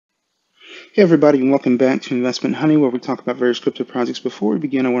Hey everybody, and welcome back to Investment Honey, where we talk about various crypto projects. Before we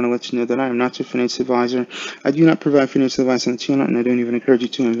begin, I want to let you know that I am not your financial advisor. I do not provide financial advice on the channel, and I don't even encourage you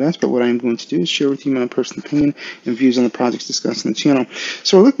to invest. But what I am going to do is share with you my personal opinion and views on the projects discussed on the channel.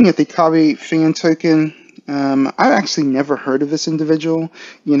 So we're looking at the Khaby fan token. I've actually never heard of this individual,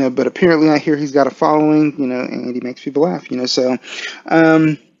 but apparently I hear he's got a following, and he makes people laugh, and so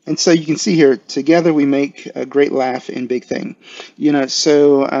you can see here, together we make a great laugh and big thing,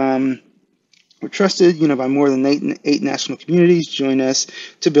 we're trusted, by more than eight national communities. Join us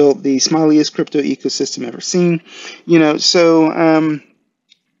to build the smiliest crypto ecosystem ever seen.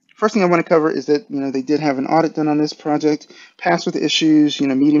 First thing I want to cover is that, they did have an audit done on this project, passed with issues,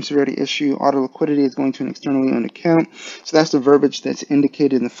 medium severity issue, auto liquidity is going to an externally owned account. So that's the verbiage that's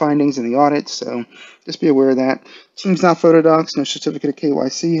indicated in the findings in the audit. So just be aware of that. Team's not photodocs, no certificate of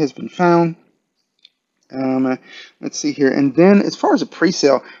KYC has been found. Let's see here. And then as far as a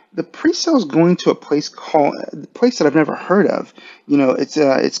pre-sale, the pre-sale is going to a place that I've never heard of.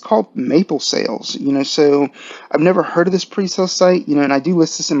 It's called Maple Sales. So I've never heard of this pre-sale site. And I do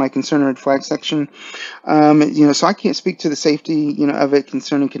list this in my concern red flag section. So I can't speak to the safety, of it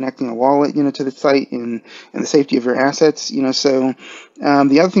concerning connecting a wallet, to the site and the safety of your assets.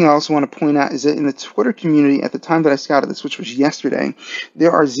 The other thing I also want to point out is that in the Twitter community at the time that I scouted this, which was yesterday,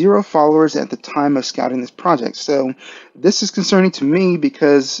 there are 0 followers at the time of scouting this project. So this is concerning to me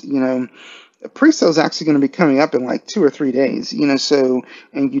because, a pre-sale is actually going to be coming up in like 2 or 3 days,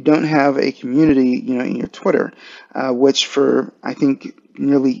 and you don't have a community, in your Twitter, which for, I think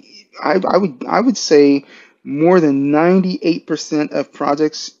nearly, I would say more than 98% of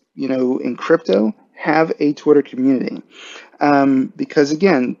projects, in crypto have a Twitter community. Because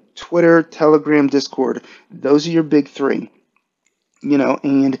again, Twitter, Telegram, Discord, those are your big 3,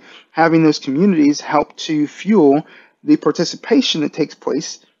 and having those communities help to fuel the participation that takes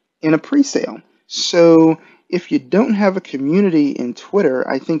place in a pre-sale. So if you don't have a community in Twitter,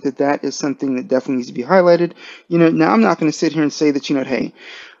 I think that is something that definitely needs to be highlighted. Now I'm not going to sit here and say that, hey,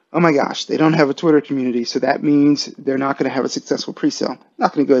 oh my gosh, they don't have a Twitter community, so that means they're not going to have a successful pre-sale. I'm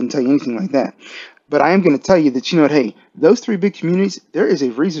not going to go ahead and tell you anything like that. But I am going to tell you that, hey, those 3 big communities, there is a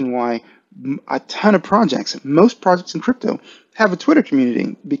reason why a ton of projects, most projects in crypto, have a Twitter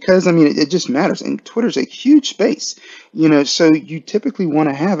community, because it just matters, and Twitter's a huge space, so you typically want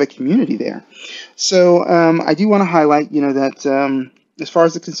to have a community there. So I do want to highlight, that as far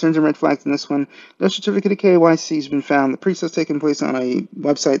as the concerns and red flags in this one, no certificate of KYC has been found. The pre-sale's taking place on a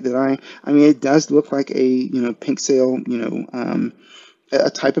website that it does look like a pink sale, a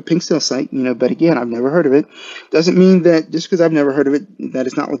type of pink sale site, but again, I've never heard of it. Doesn't mean that just because I've never heard of it, that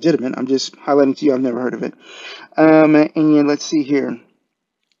it's not legitimate. I'm just highlighting to you I've never heard of it. And let's see here.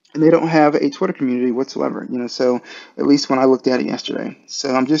 And they don't have a Twitter community whatsoever, so at least when I looked at it yesterday.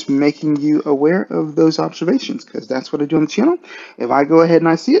 So I'm just making you aware of those observations, because that's what I do on the channel. If I go ahead and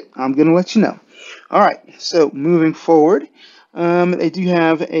I see it, I'm going to let you know. All right, so moving forward. They do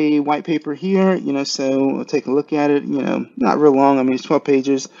have a white paper here, so we'll take a look at it, not real long. It's 12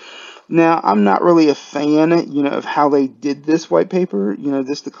 pages. Now, I'm not really a fan, of how they did this white paper,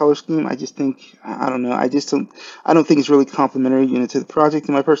 the color scheme. I just think, I don't know, I don't think it's really complimentary, to the project,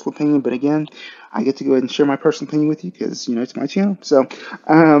 in my personal opinion. But again, I get to go ahead and share my personal opinion with you because, it's my channel. So,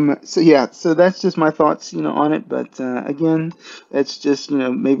 so that's just my thoughts, on it. But again, it's just,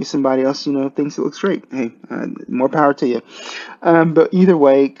 maybe somebody else, thinks it looks great. Hey, more power to you. But either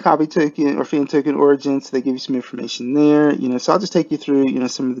way, Khaby token or fan token origins, they give you some information there, so I'll just take you through,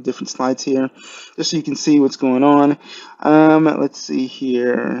 some of the different slides here, just so you can see what's going on. Let's see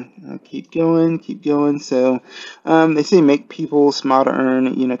here. Keep going. So they say make people smile to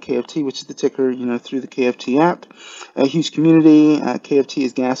earn, KFT, which is the ticker, through the KFT app. A huge community. KFT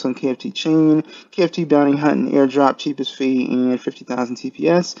is gas on KFT chain. KFT bounty hunt and airdrop, cheapest fee, and 50,000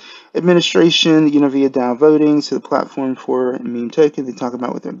 TPS. Administration, via DAO voting. So the platform for meme token. They talk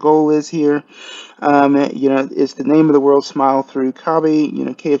about what their goal is here. It's the name of the world, smile through Khaby.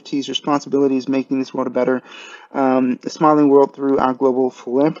 KFT's responsibility is making this world a better, a smiling world through our global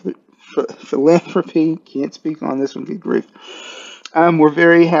philanthropy. Can't speak on this one, good grief. We're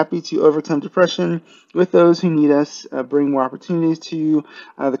very happy to overcome depression with those who need us, bring more opportunities to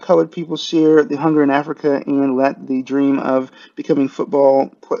the colored people, share the hunger in Africa, and let the dream of becoming footballer,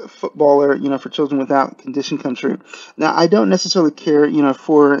 for children without condition come true. Now, I don't necessarily care,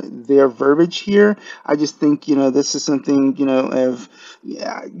 for their verbiage here. I just think, this is something,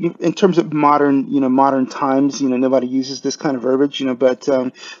 in terms of modern times, nobody uses this kind of verbiage, but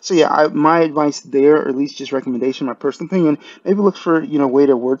so yeah, my advice there, or at least just recommendation, my personal opinion, maybe look for, a way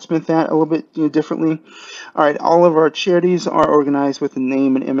to wordsmith that a little bit, differently. All right, all of our charities are organized with the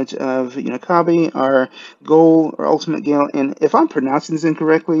name and image of, Khaby, our goal or ultimate goal. And if I'm pronouncing this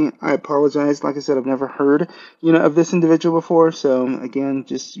incorrectly, I apologize. Like I said, I've never heard, of this individual before. So again,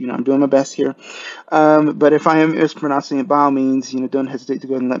 just, I'm doing my best here. But if I am mispronouncing it, by all means, don't hesitate to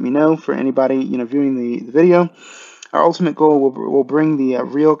go ahead and let me know. For anybody, viewing the video. Our ultimate goal will bring the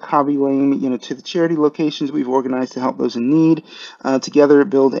real Khaby lane, to the charity locations we've organized to help those in need. Together,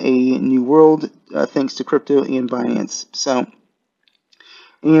 build a new world thanks to crypto and Binance. So,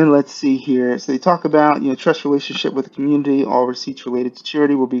 and let's see here. So they talk about, trust relationship with the community. All receipts related to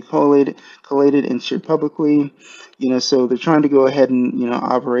charity will be collated and shared publicly. So they're trying to go ahead and,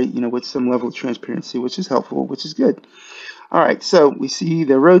 operate, with some level of transparency, which is helpful, which is good. All right, so we see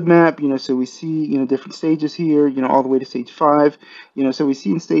the roadmap, so we see, different stages here, all the way to stage 5. So we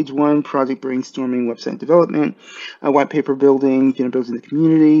see in stage 1, project brainstorming, website development, white paper building, building the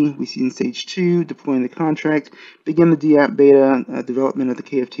community. We see in stage 2, deploying the contract, begin the DApp beta, development of the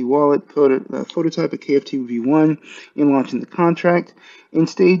KFT wallet, prototype of KFT V1, and launching the contract. In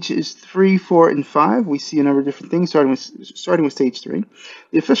stages 3, 4, and 5, we see a number of different things, starting with stage 3.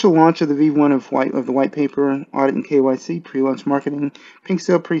 The official launch of the V1 of the white paper, audit and KYC, pre-launch marketing, pink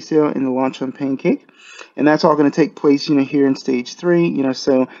sale, pre-sale, and the launch on Pancake. And that's all going to take place, here in stage 3.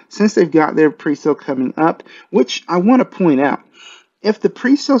 So since they've got their pre-sale coming up, which I want to point out, if the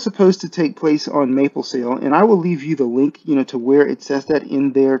pre-sale is supposed to take place on Maple Sale, and I will leave you the link, to where it says that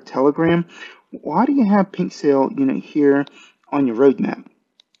in their Telegram, why do you have pink sale, here on your roadmap?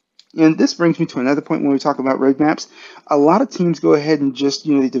 And this brings me to another point when we talk about roadmaps. A lot of teams go ahead and just,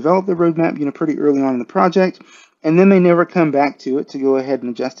 they develop the roadmap, pretty early on in the project, and then they never come back to it to go ahead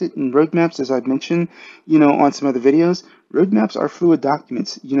and adjust it. And roadmaps, as I've mentioned, on some other videos, roadmaps are fluid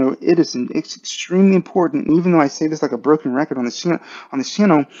documents. It's extremely important. And even though I say this like a broken record on this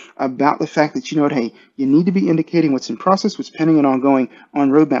channel about the fact that, hey, you need to be indicating what's in process, what's pending and ongoing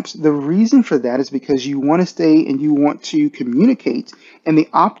on roadmaps. The reason for that is because you want to stay and you want to communicate, and the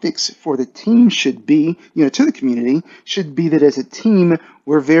optics for the team should be, to the community, should be that as a team,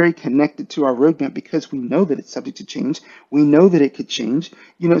 we're very connected to our roadmap because we know that it's subject to change. We know that it could change,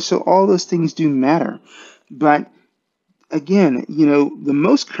 so all those things do matter. But again, the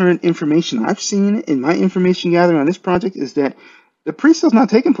most current information I've seen in my information gathering on this project is that the pre-sale is not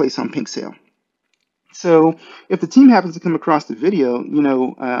taking place on Pink Sale. So if the team happens to come across the video,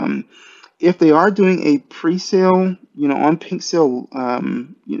 if they are doing a pre-sale, on Pink Sale,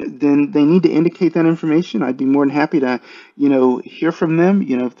 then they need to indicate that information. I'd be more than happy to, hear from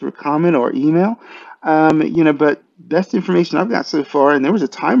them, through a comment or email. But best information I've got so far, and there was a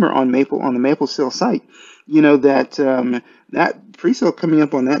timer on the Maple Sale site, that pre-sale coming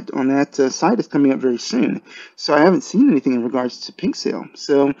up on that site is coming up very soon. So I haven't seen anything in regards to Pink Sale.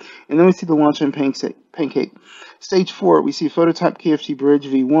 So, and then we see the launch on Pancake. Stage 4, we see prototype KFT Bridge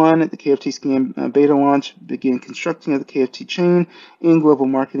V1, the KFT Scan beta launch, begin constructing of the KFT chain, and global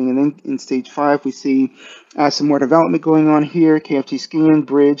marketing. And then in stage 5, we see some more development going on here, KFT Scan,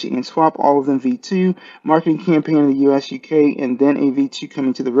 Bridge, and Swap, all of them V2, marketing campaign in the US, UK, and then a V2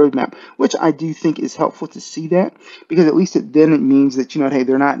 coming to the roadmap, which I do think is helpful to see that, because at least then it means that, hey,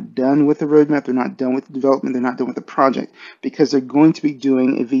 they're not done with the roadmap, they're not done with the development, they're not done with the project, because they're going to be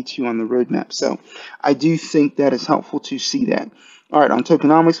doing a V2 on the roadmap. So I do think that is helpful to see that. All right, on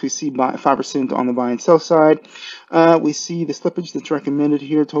tokenomics, we see 5% on the buy and sell side. We see the slippage that's recommended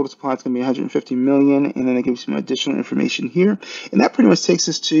here. Total supply is going to be 150 million, and then they give you some additional information here. And that pretty much takes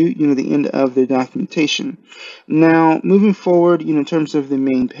us to, the end of the documentation. Now, moving forward, in terms of the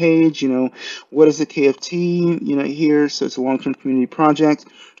main page, what is the KFT, here? So it's a long-term community project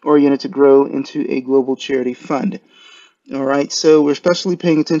oriented to grow into a global charity fund. All right, so we're especially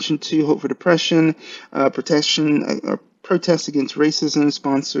paying attention to Hope for Depression, protest against racism,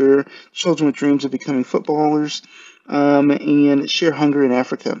 sponsor children with dreams of becoming footballers, and share hunger in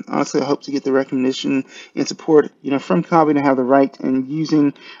Africa. Honestly, I hope to get the recognition and support, from Khaby to have the right and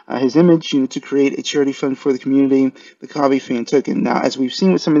using his image, to create a charity fund for the community, the Khaby fan token. Now, as we've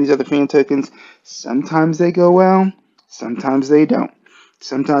seen with some of these other fan tokens, sometimes they go well, sometimes they don't.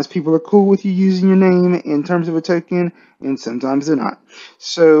 Sometimes people are cool with you using your name in terms of a token, and sometimes they're not.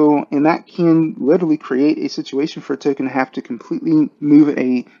 So, and that can literally create a situation for a token to have to completely move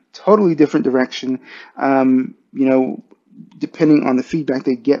a totally different direction, depending on the feedback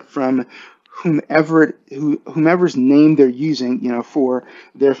they get from whomever's name they're using, for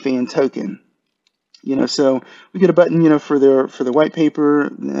their fan token. So we get a button, for the white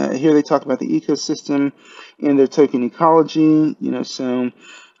paper. Here they talk about the ecosystem and their token ecology. So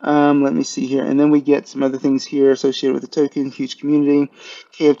Let me see here. And then we get some other things here associated with the token. Huge community.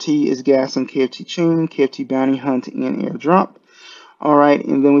 KFT is gas on KFT chain, KFT bounty hunt, and airdrop. All right,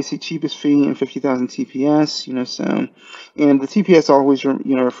 and then we see cheapest fee and 50,000 TPS, so, and the TPS always,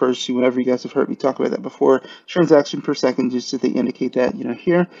 refers to, whenever you guys have heard me talk about that before, transaction per second, just so they indicate that,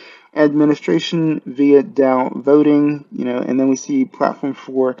 here. Administration via DAO voting, and then we see platform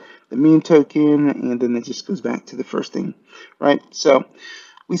for the meme token, and then it just goes back to the first thing, right? So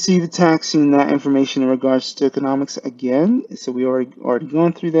we see the tax and that information in regards to economics again. So we already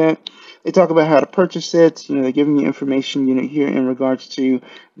gone through that. They talk about how to purchase it. They're giving you information, here in regards to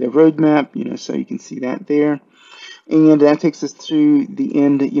their roadmap, so you can see that there. And that takes us to the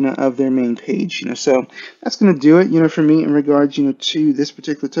end, of their main page, So that's going to do it, for me in regards, to this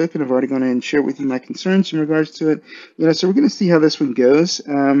particular token. I've already gone ahead and shared with you my concerns in regards to it, So we're going to see how this one goes.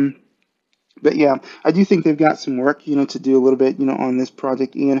 But yeah, I do think they've got some work, to do a little bit, on this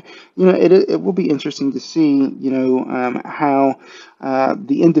project, and it will be interesting to see, how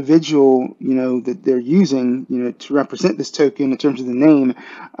the individual, that they're using, to represent this token in terms of the name,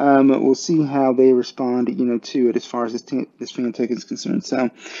 we'll see how they respond, to it as far as this fan token is concerned.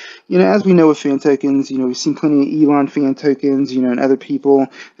 So, as we know with fan tokens, we've seen plenty of Elon fan tokens, and other people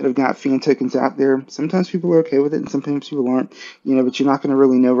that have got fan tokens out there. Sometimes people are okay with it, and sometimes people aren't, but you're not going to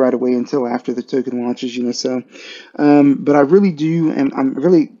really know right away until after the token launches, So, but I really do, and I'm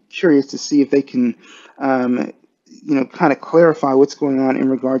really curious to see if they can, kind of clarify what's going on in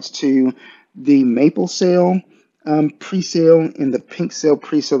regards to the maple sale pre-sale and the pink sale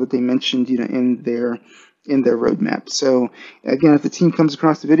pre-sale that they mentioned, in their roadmap. So again, if the team comes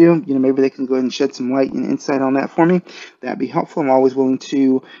across the video, maybe they can go ahead and shed some light and insight on that for me. That'd be helpful. I'm always willing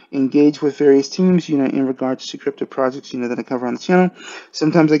to engage with various teams, in regards to crypto projects, that I cover on the channel.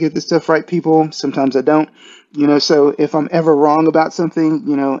 Sometimes I get this stuff right, people. Sometimes I don't. So if I'm ever wrong about something,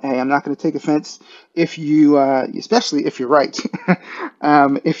 hey, I'm not going to take offense if you, especially if you're right.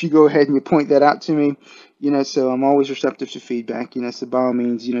 If you go ahead and you point that out to me, so I'm always receptive to feedback, so by all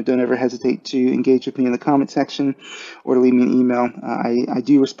means, don't ever hesitate to engage with me in the comment section or to leave me an email. I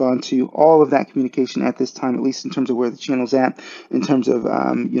do respond to all of that communication at this time, at least in terms of where the channel's at, in terms of,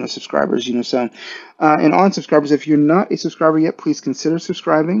 subscribers, so, and on subscribers, if you're not a subscriber yet, please consider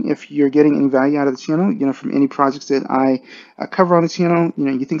subscribing. If you're getting any value out of the channel, from any projects that I cover on the channel,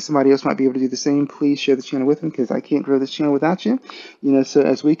 you think somebody else might be able to do the same, please share the channel with them, because I can't grow this channel without you. So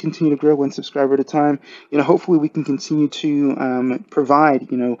as we continue to grow one subscriber at a time, hopefully we can continue to provide,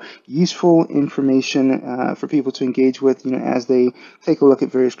 useful information for people to engage with, as they take a look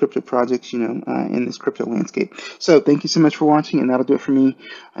at various crypto projects, in this crypto landscape. So thank you so much for watching, and that'll do it for me.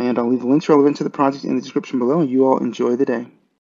 And I'll leave the links relevant to the project in the description below, and you all enjoy the day.